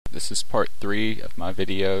This is part 3 of my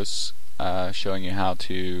videos showing you how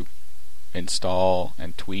to install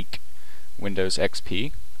and tweak Windows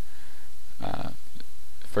XP. The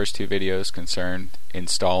first 2 videos concerned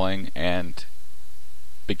installing and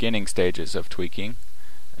beginning stages of tweaking,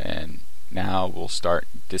 and now we'll start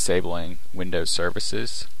disabling Windows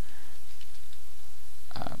services.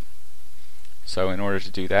 So in order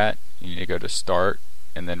to do that, you need to go to Start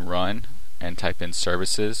and then Run and type in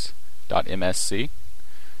services.msc.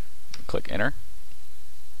 Click Enter.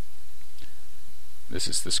 This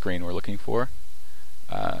is the screen we're looking for.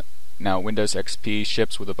 Now Windows XP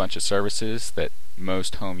ships with a bunch of services that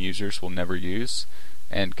most home users will never use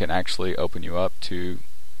and can actually open you up to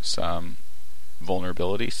some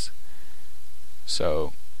vulnerabilities.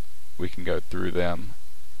 So we can go through them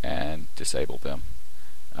and disable them.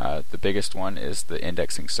 The biggest one is the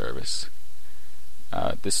indexing service.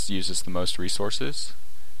 This uses the most resources,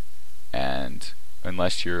 and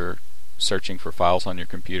unless you're searching for files on your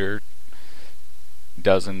computer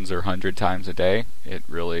dozens or 100 times a day, it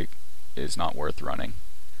really is not worth running.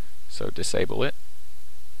 So disable it.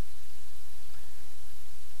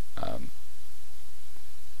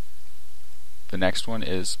 The next one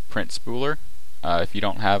is Print Spooler. If you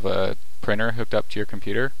don't have a printer hooked up to your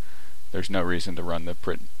computer, there's no reason to run the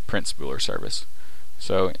Print Spooler service.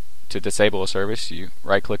 So to disable a service, you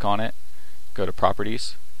right click on it, go to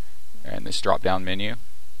Properties, and this drop down menu,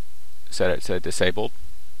 set it to Disabled,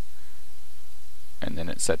 and then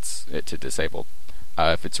it sets it to Disabled.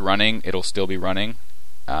 If it's running, it'll still be running.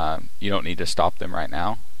 You don't need to stop them right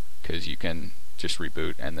now, because you can just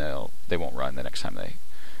reboot and they won't run the next time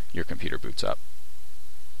your computer boots up.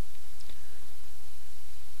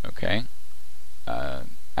 Okay.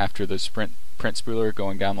 After the Print Spooler,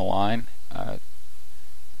 going down the line,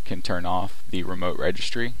 can turn off the remote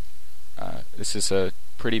registry. This is a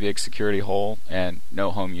pretty big security hole, and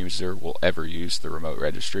no home user will ever use the remote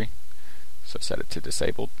registry. So set it to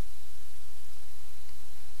Disabled.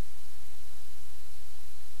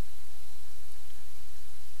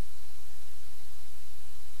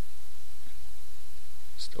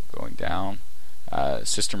 Still going down.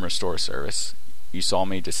 System Restore service. You saw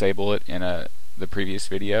me disable it in the previous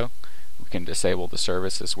video. We can disable the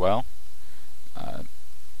service as well.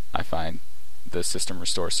 I find the System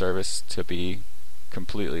Restore service to be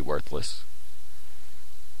completely worthless.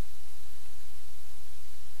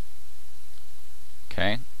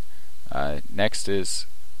 Okay. Next is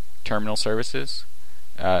terminal services.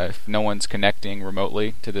 If no one's connecting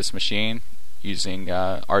remotely to this machine using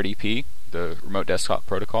RDP, the Remote Desktop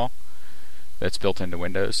Protocol that's built into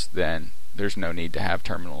Windows, then there's no need to have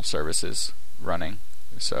terminal services running,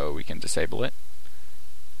 so we can disable it.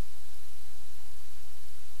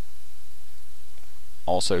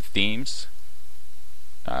 Also themes.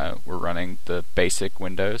 We're running the basic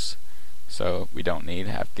Windows, so we don't need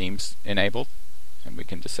to have themes enabled, and we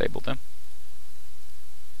can disable them.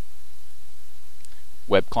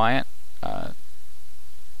 Web client.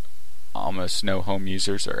 Almost no home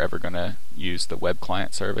users are ever going to use the web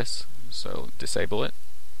client service, so disable it.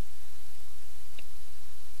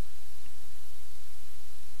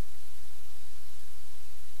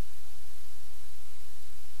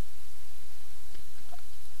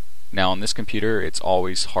 Now on this computer it's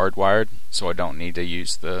always hardwired, so I don't need to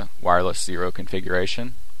use the wireless 0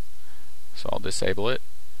 configuration, so I'll disable it.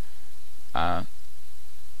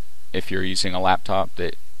 If you're using a laptop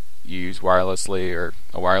that you use wirelessly or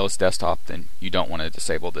a wireless desktop, then you don't want to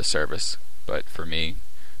disable this service, but for me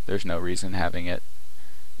there's no reason having it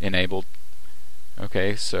enabled.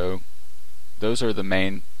 Okay, so those are the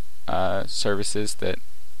main services that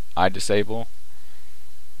I disable.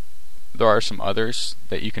 There are some others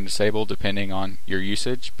that you can disable depending on your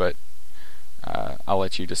usage, but I'll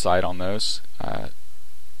let you decide on those.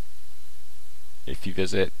 If you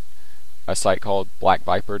visit a site called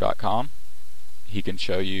blackviper.com, he can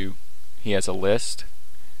show you, he has a list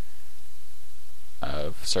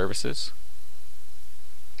of services.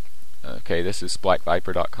 Okay, this is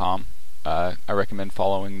blackviper.com. I recommend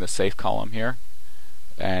following the safe column here,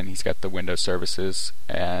 and he's got the Windows services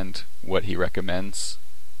and what he recommends.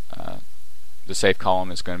 The safe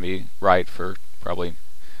column is going to be right for probably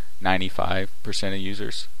 95% of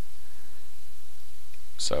users.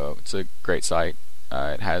 So it's a great site.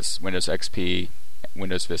 It has Windows XP,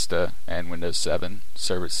 Windows Vista, and Windows 7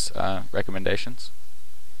 service recommendations.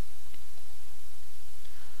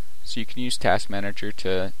 So you can use Task Manager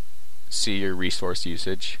to see your resource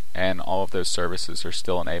usage, and all of those services are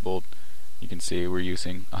still enabled. You can see we're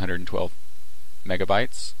using 112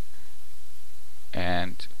 megabytes,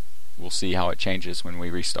 and we'll see how it changes when we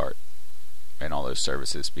restart and all those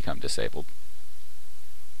services become disabled.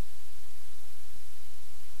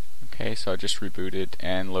 Okay, so I just rebooted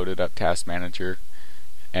and loaded up Task Manager,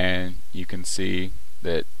 and you can see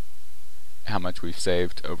that how much we've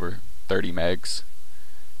saved, over 30 megs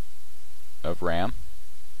of RAM.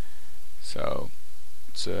 So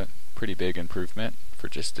it's a pretty big improvement for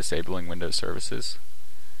just disabling Windows services.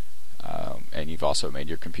 And you've also made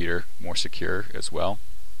your computer more secure as well.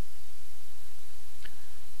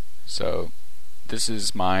 So this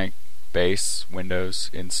is my base Windows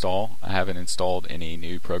install. I haven't installed any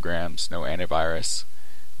new programs, no antivirus,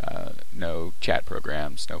 no chat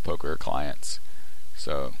programs, no poker clients.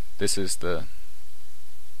 So this is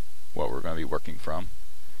what we're going to be working from.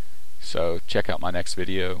 So check out my next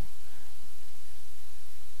video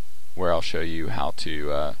where I'll show you how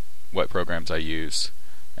to what programs I use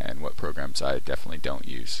and what programs I definitely don't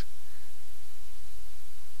use.